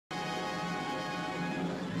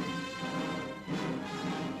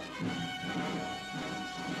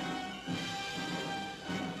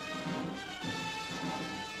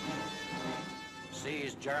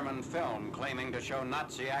seized German film claiming to show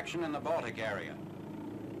Nazi action in the Baltic area.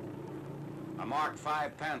 A Mark V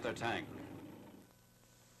Panther tank.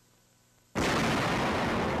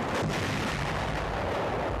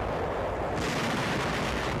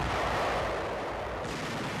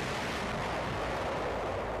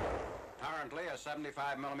 Apparently a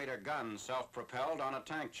 75mm gun self-propelled on a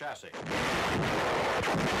tank chassis.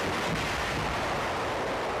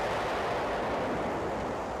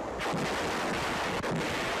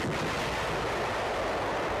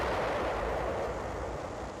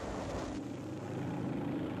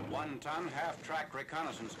 One-ton half-track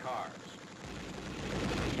reconnaissance cars.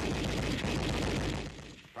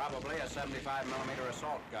 Probably a 75mm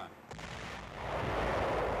assault gun.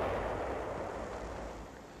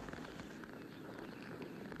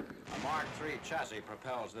 A Mark III chassis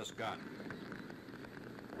propels this gun.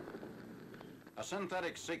 A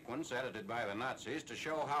synthetic sequence edited by the Nazis to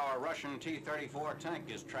show how a Russian T-34 tank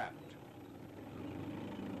is trapped.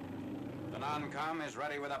 The non-com is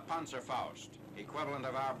ready with a Panzerfaust, equivalent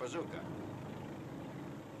of our bazooka.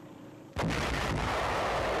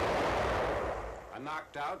 A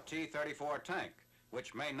knocked-out T-34 tank,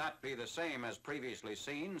 which may not be the same as previously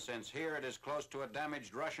seen, since here it is close to a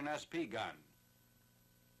damaged Russian SP gun.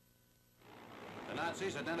 The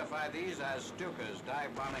Nazis identified these as Stukas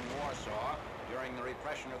dive-bombing Warsaw during the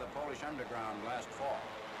repression of the Polish underground last fall.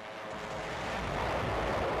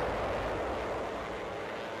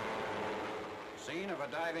 Scene of a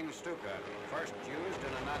diving Stuka, first used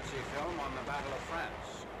in a Nazi film on the Battle of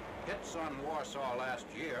France. Hits on Warsaw last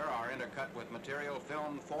year are intercut with material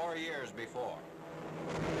filmed 4 years before.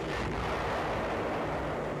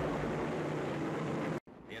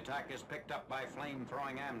 The attack is picked up by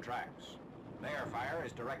flame-throwing Amtraks. Their fire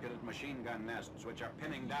is directed at machine gun nests, which are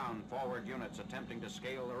pinning down forward units attempting to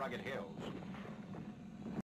scale the rugged hills.